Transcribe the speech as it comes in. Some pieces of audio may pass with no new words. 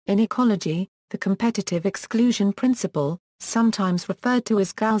In ecology, the competitive exclusion principle, sometimes referred to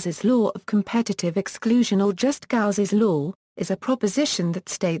as Gauss's law of competitive exclusion or just Gauss's law, is a proposition that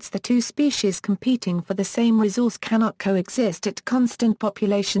states the two species competing for the same resource cannot coexist at constant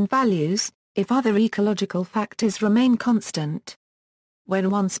population values, if other ecological factors remain constant. When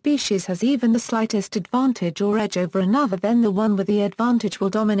one species has even the slightest advantage or edge over another, then the one with the advantage will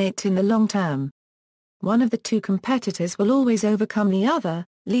dominate in the long term. One of the two competitors will always overcome the other,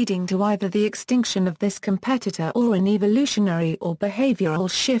 leading to either the extinction of this competitor or an evolutionary or behavioral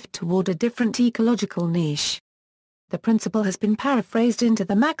shift toward a different ecological niche. The principle has been paraphrased into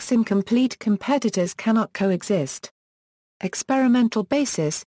the maxim complete competitors cannot coexist. Experimental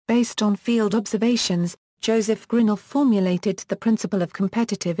basis. Based on field observations, Joseph Grinnell formulated the principle of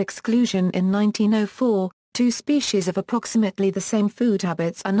competitive exclusion in 1904. Two species of approximately the same food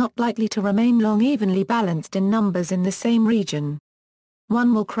habits are not likely to remain long evenly balanced in numbers in the same region.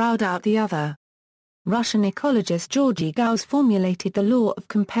 One will crowd out the other. Russian ecologist Georgy Gause formulated the law of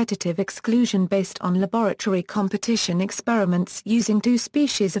competitive exclusion based on laboratory competition experiments using two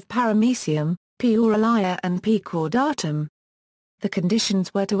species of paramecium, P. aurelia and P. caudatum. The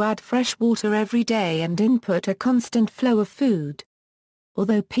conditions were to add fresh water every day and input a constant flow of food.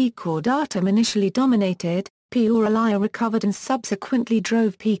 Although P. caudatum initially dominated, P. aurelia recovered and subsequently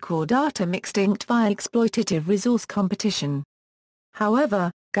drove P. caudatum extinct via exploitative resource competition.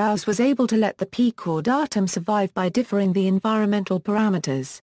 However, Gauss was able to let the P. caudatum survive by differing the environmental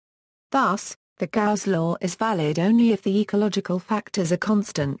parameters. Thus, the Gauss law is valid only if the ecological factors are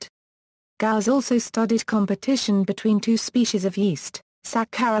constant. Gauss also studied competition between two species of yeast,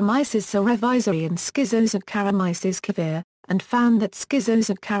 Saccharomyces cerevisiae and Schizosaccharomyces kefir, and found that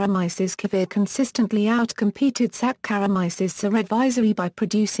Schizosaccharomyces kefir consistently outcompeted Saccharomyces cerevisiae by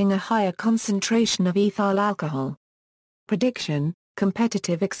producing a higher concentration of ethyl alcohol. Prediction.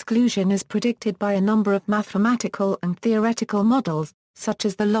 Competitive exclusion is predicted by a number of mathematical and theoretical models, such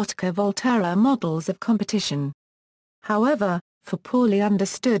as the Lotka-Volterra models of competition. However, for poorly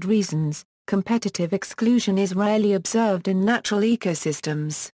understood reasons, competitive exclusion is rarely observed in natural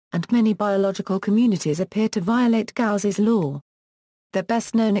ecosystems, and many biological communities appear to violate Gauss's law. The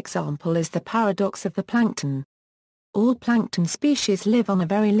best-known example is the paradox of the plankton. All plankton species live on a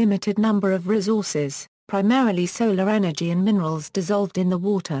very limited number of resources, primarily solar energy and minerals dissolved in the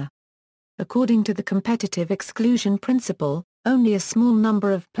water. According to the competitive exclusion principle, only a small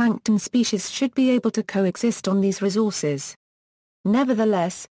number of plankton species should be able to coexist on these resources.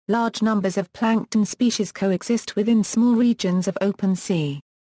 Nevertheless, large numbers of plankton species coexist within small regions of open sea.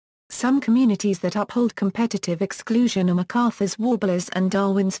 Some communities that uphold competitive exclusion are MacArthur's warblers and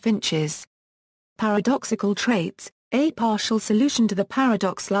Darwin's finches. Paradoxical traits. A partial solution to the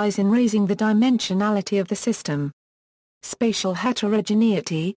paradox lies in raising the dimensionality of the system. Spatial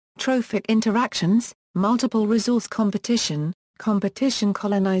heterogeneity, trophic interactions, multiple resource competition, competition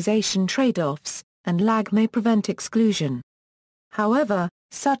colonization trade-offs, and lag may prevent exclusion. However,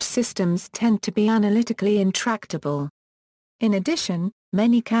 such systems tend to be analytically intractable. In addition,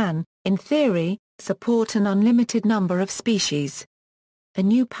 many can, in theory, support an unlimited number of species. A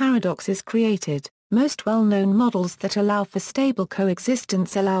new paradox is created. Most well-known models that allow for stable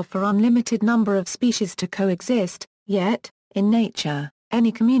coexistence allow for unlimited number of species to coexist, yet, in nature, any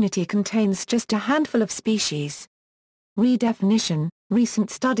community contains just a handful of species. Redefinition. Recent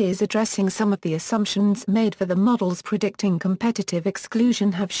studies addressing some of the assumptions made for the models predicting competitive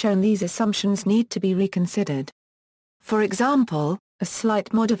exclusion have shown these assumptions need to be reconsidered. For example, a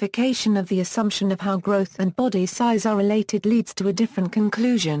slight modification of the assumption of how growth and body size are related leads to a different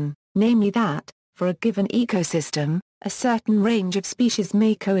conclusion, namely that, for a given ecosystem, a certain range of species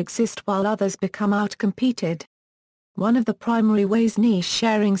may coexist while others become outcompeted. One of the primary ways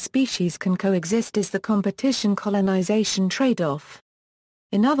niche-sharing species can coexist is the competition-colonization trade-off.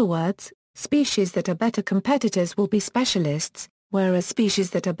 In other words, species that are better competitors will be specialists, whereas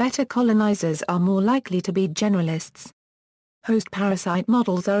species that are better colonizers are more likely to be generalists. Host-parasite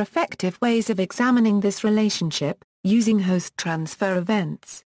models are effective ways of examining this relationship, using host transfer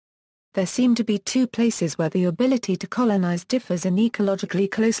events. There seem to be two places where the ability to colonize differs in ecologically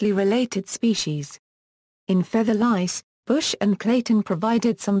closely related species. In feather lice, Bush and Clayton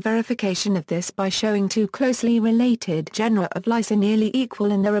provided some verification of this by showing two closely related genera of lice are nearly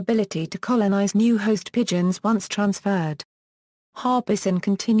equal in their ability to colonize new host pigeons once transferred. Harbison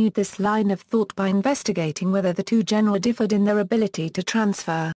continued this line of thought by investigating whether the two genera differed in their ability to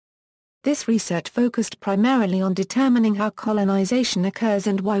transfer. This research focused primarily on determining how colonization occurs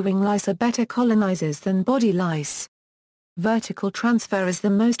and why wing lice are better colonizers than body lice. Vertical transfer is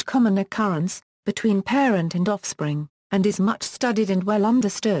the most common occurrence, between parent and offspring, and is much studied and well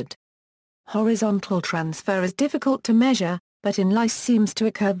understood. Horizontal transfer is difficult to measure, but in lice seems to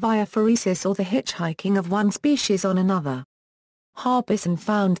occur via phoresis or the hitchhiking of one species on another. Harbison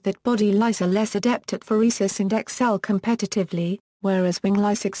found that body lice are less adept at phoresis and excel competitively, whereas wing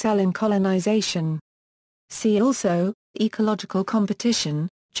lice excel in colonization. See also, ecological competition,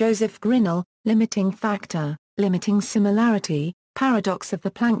 Joseph Grinnell, limiting factor, limiting similarity, paradox of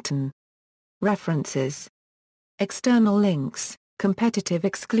the plankton. References. External links, competitive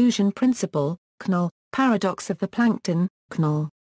exclusion principle, Knoll, paradox of the plankton, Knoll.